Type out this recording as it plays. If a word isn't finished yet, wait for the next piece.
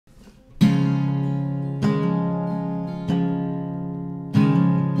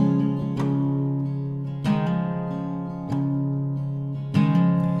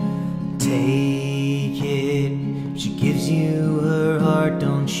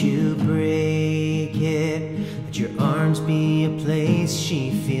you break it. Let your arms be a place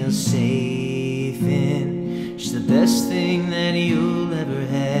she feels safe in. She's the best thing that you'll ever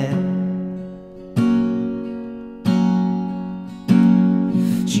have.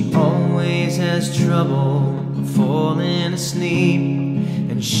 She always has trouble falling asleep,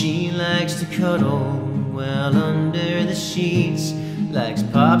 and she likes to cuddle well under the sheets. Likes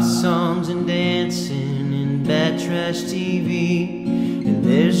pop songs and dancing and bad trash TV, and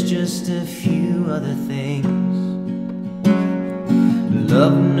there's just a few other things.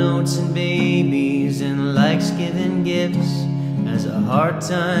 Love notes and babies, and likes giving gifts. Has a hard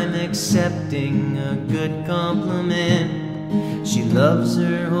time accepting a good compliment. She loves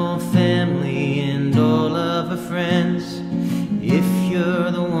her whole family and all of her friends, if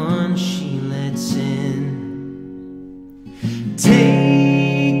you're the one she lets in.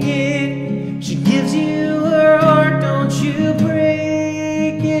 Take it, she gives you her heart, don't you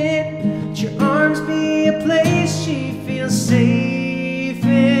break it. Let your arms be a place she feels safe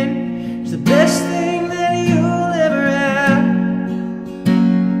in. It's the best thing that you'll ever have.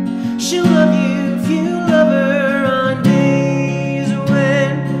 She'll love you if you